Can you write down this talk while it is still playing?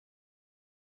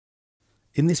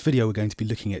In this video, we're going to be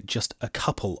looking at just a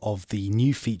couple of the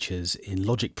new features in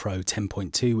Logic Pro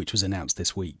 10.2, which was announced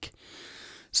this week.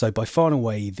 So by far and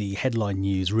away, the headline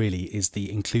news really is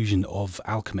the inclusion of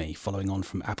Alchemy, following on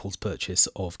from Apple's purchase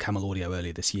of Camel Audio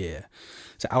earlier this year.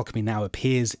 So Alchemy now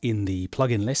appears in the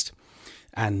plugin list,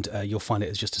 and you'll find it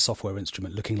as just a software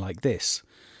instrument looking like this.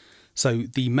 So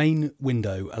the main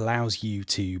window allows you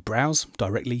to browse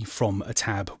directly from a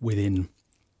tab within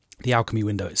the Alchemy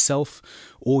window itself,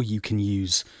 or you can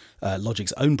use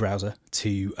Logic's own browser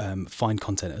to find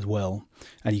content as well.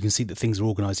 And you can see that things are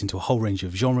organized into a whole range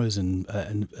of genres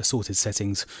and assorted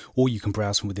settings, or you can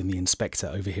browse from within the inspector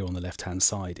over here on the left hand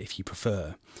side if you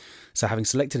prefer. So having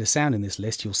selected a sound in this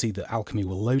list, you'll see that Alchemy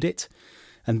will load it,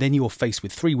 and then you're faced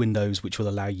with three windows which will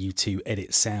allow you to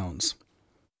edit sounds.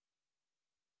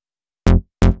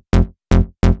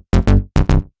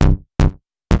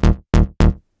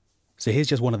 So here's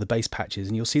just one of the bass patches,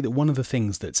 and you'll see that one of the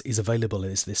things that is available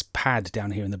is this pad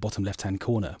down here in the bottom left hand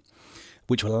corner,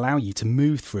 which will allow you to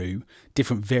move through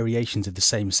different variations of the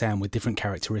same sound with different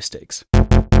characteristics.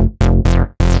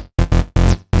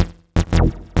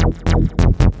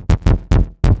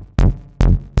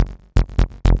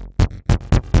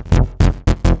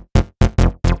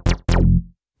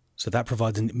 So that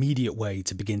provides an immediate way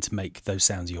to begin to make those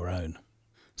sounds your own.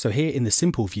 So here in the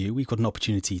simple view, we've got an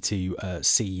opportunity to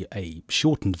see a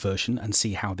shortened version and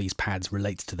see how these pads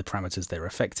relate to the parameters they're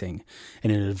affecting.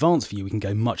 And in an advanced view, we can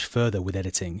go much further with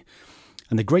editing.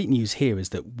 And the great news here is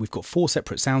that we've got 4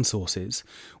 separate sound sources,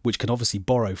 which can obviously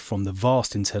borrow from the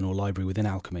vast internal library within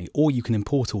Alchemy, or you can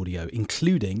import audio,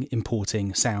 including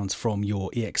importing sounds from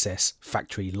your EXS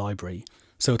factory library.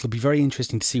 So it'll be very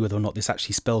interesting to see whether or not this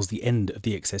actually spells the end of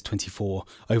the XS24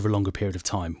 over a longer period of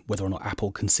time, whether or not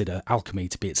Apple consider Alchemy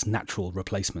to be its natural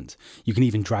replacement. You can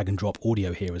even drag and drop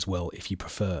audio here as well if you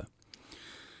prefer.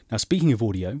 Now, speaking of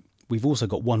audio, we've also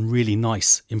got one really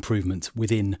nice improvement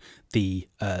within the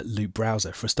Loop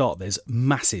browser. For a start, there's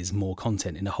masses more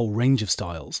content in a whole range of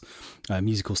styles,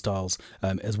 musical styles,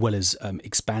 as well as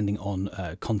expanding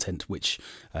on content which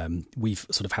we've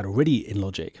sort of had already in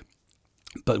Logic.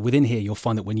 But within here, you'll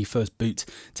find that when you first boot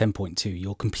 10.2,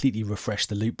 you'll completely refresh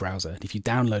the loop browser. And if you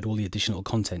download all the additional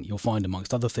content, you'll find,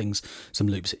 amongst other things, some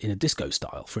loops in a disco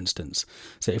style, for instance.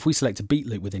 So if we select a beat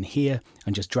loop within here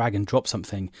and just drag and drop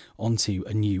something onto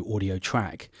a new audio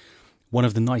track, one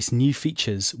of the nice new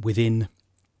features within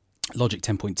Logic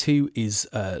 10.2 is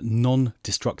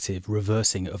non-destructive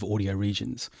reversing of audio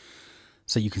regions.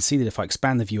 So you can see that if I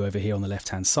expand the view over here on the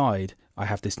left-hand side, I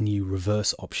have this new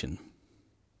reverse option.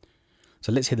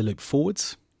 So let's hear the loop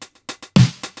forwards.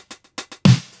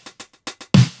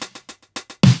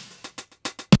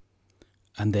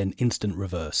 And then instant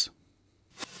reverse.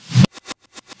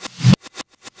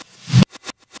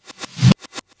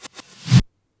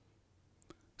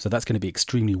 So that's going to be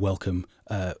extremely welcome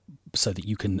so that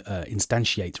you can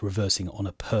instantiate reversing on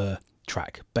a per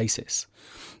track basis.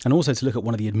 And also to look at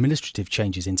one of the administrative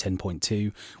changes in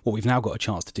 10.2, what we've now got a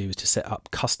chance to do is to set up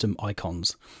custom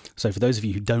icons. So for those of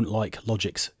you who don't like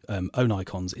Logic's own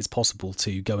icons, it's possible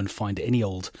to go and find any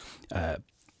old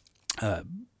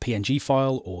PNG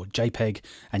file or JPEG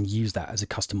and use that as a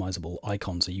customizable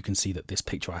icon. So you can see that this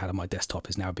picture I had on my desktop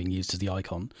is now being used as the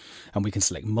icon, and we can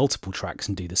select multiple tracks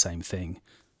and do the same thing.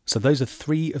 So those are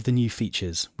 3 of the new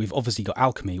features. We've obviously got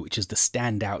Alchemy, which is the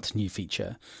standout new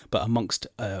feature, but amongst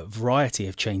a variety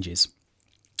of changes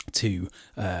to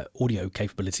audio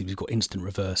capability, we've got instant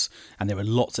reverse, and there are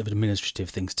lots of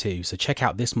administrative things too. So check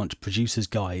out this month's producer's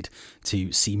guide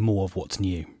to see more of what's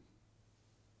new.